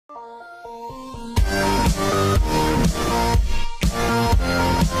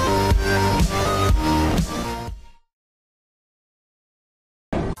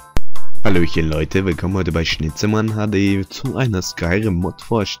Hallöchen Leute, willkommen heute bei Schnitzemann HD zu einer Skyrim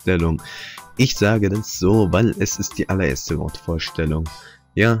Mod-Vorstellung. Ich sage das so, weil es ist die allererste Mod-Vorstellung.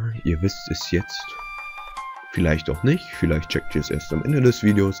 Ja, ihr wisst es jetzt. Vielleicht auch nicht, vielleicht checkt ihr es erst am Ende des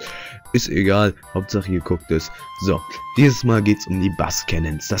Videos. Ist egal, Hauptsache ihr guckt es. So, dieses Mal geht es um die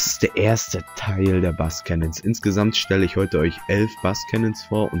Bass-Cannons. Das ist der erste Teil der Bass-Cannons. Insgesamt stelle ich heute euch 11 Bass-Cannons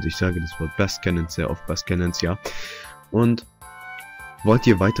vor und ich sage das Wort Bass-Cannons sehr oft, Bass-Cannons, ja. Und wollt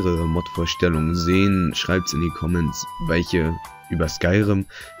ihr weitere Mod-Vorstellungen sehen, schreibt es in die Comments, welche über Skyrim.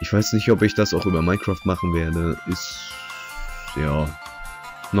 Ich weiß nicht, ob ich das auch über Minecraft machen werde. Ist, ja,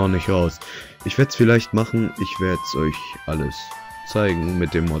 noch nicht raus. Ich werde es vielleicht machen, ich werde es euch alles zeigen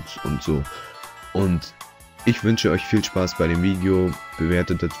mit dem Mod und so. Und ich wünsche euch viel Spaß bei dem Video,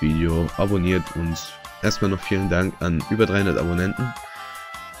 bewertet das Video, abonniert uns. Erstmal noch vielen Dank an über 300 Abonnenten.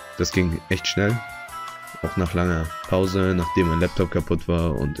 Das ging echt schnell. Auch nach langer Pause, nachdem mein Laptop kaputt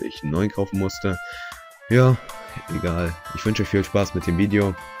war und ich einen neuen kaufen musste. Ja, egal. Ich wünsche euch viel Spaß mit dem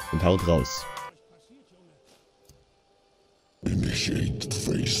Video und haut raus. Initiate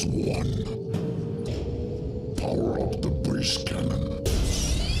phase 1. Power up the base cannon.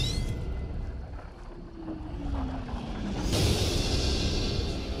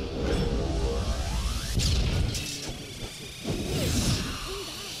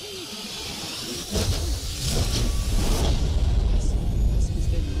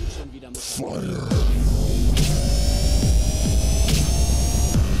 Fire.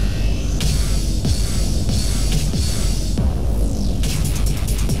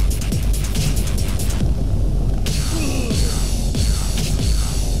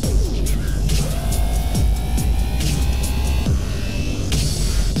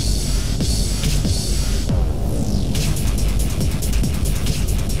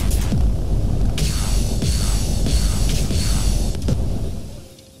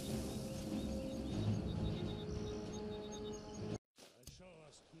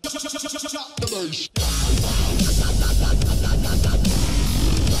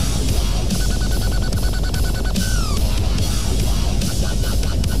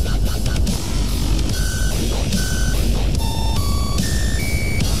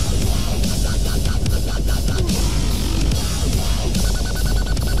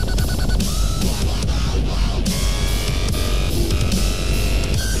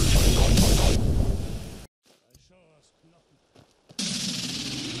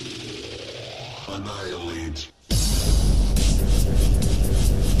 Annihilate.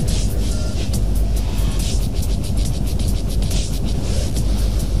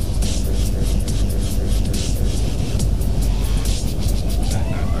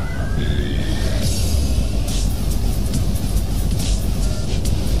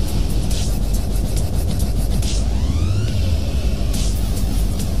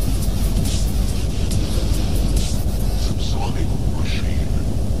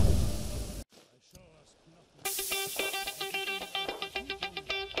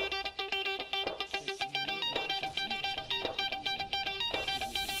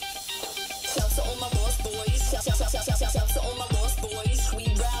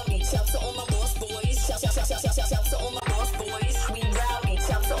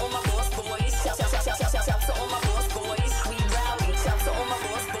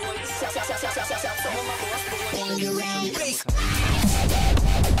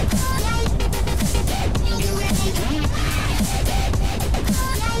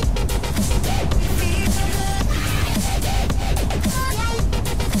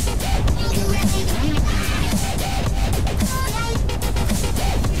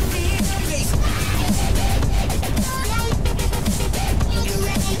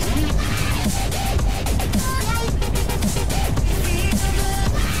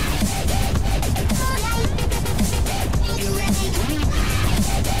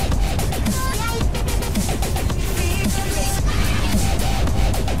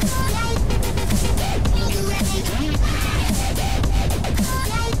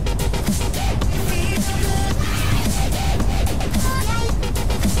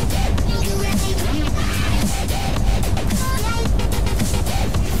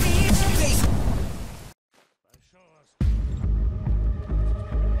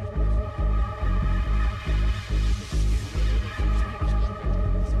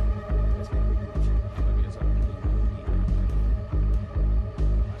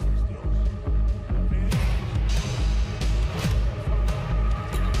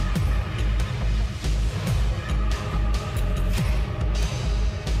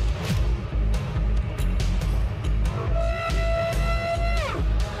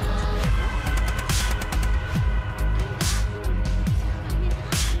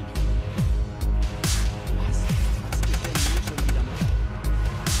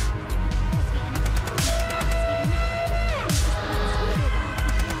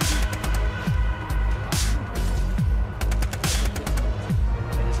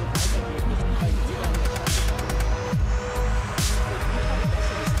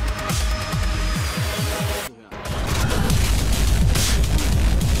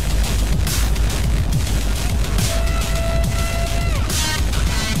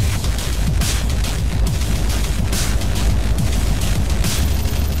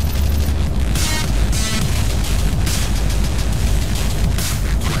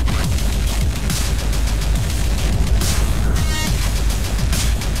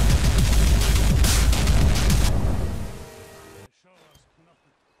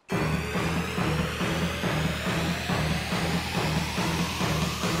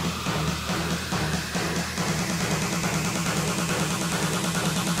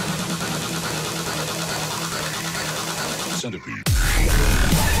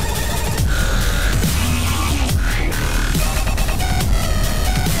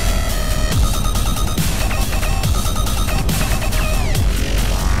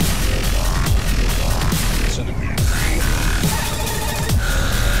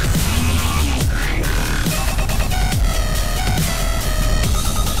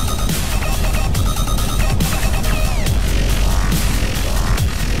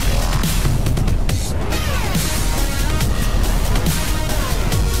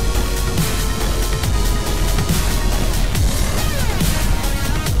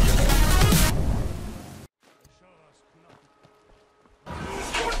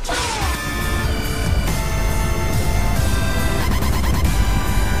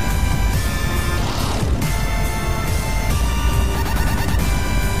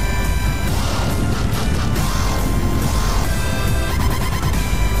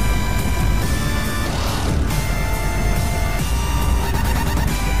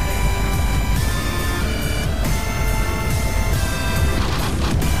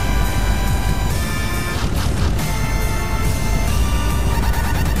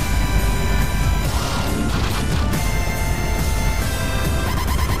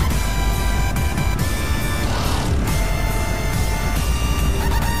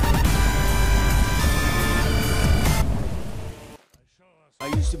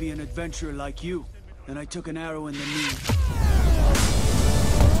 To be an adventurer like you, and I took an arrow in the knee.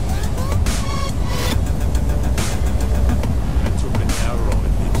 I took an arrow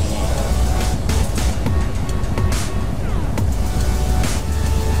in the knee.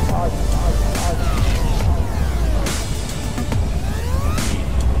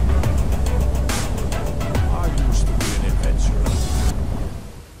 I used to be an adventurer.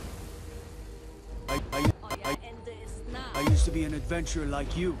 I used to be an adventurer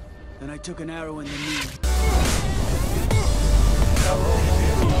like you, and I took an arrow in the knee.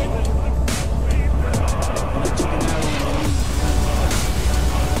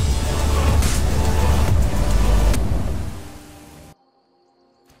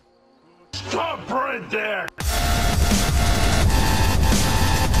 Stop right there!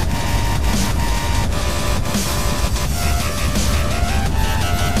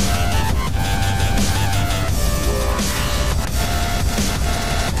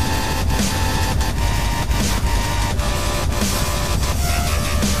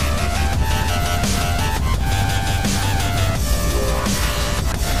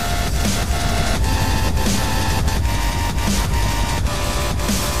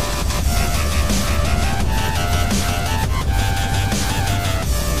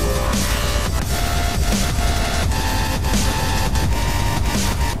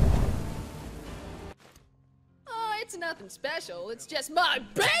 It's nothing special, it's just my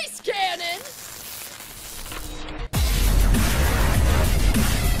base cannon!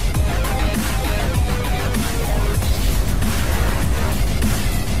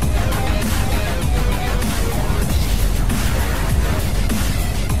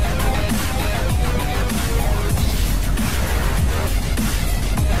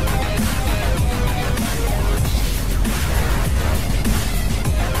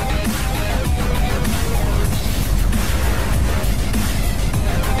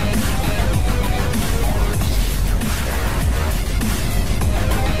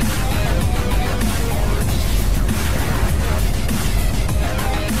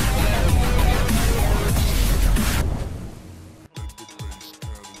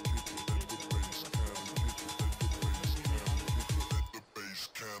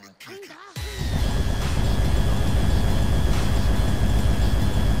 Kick it.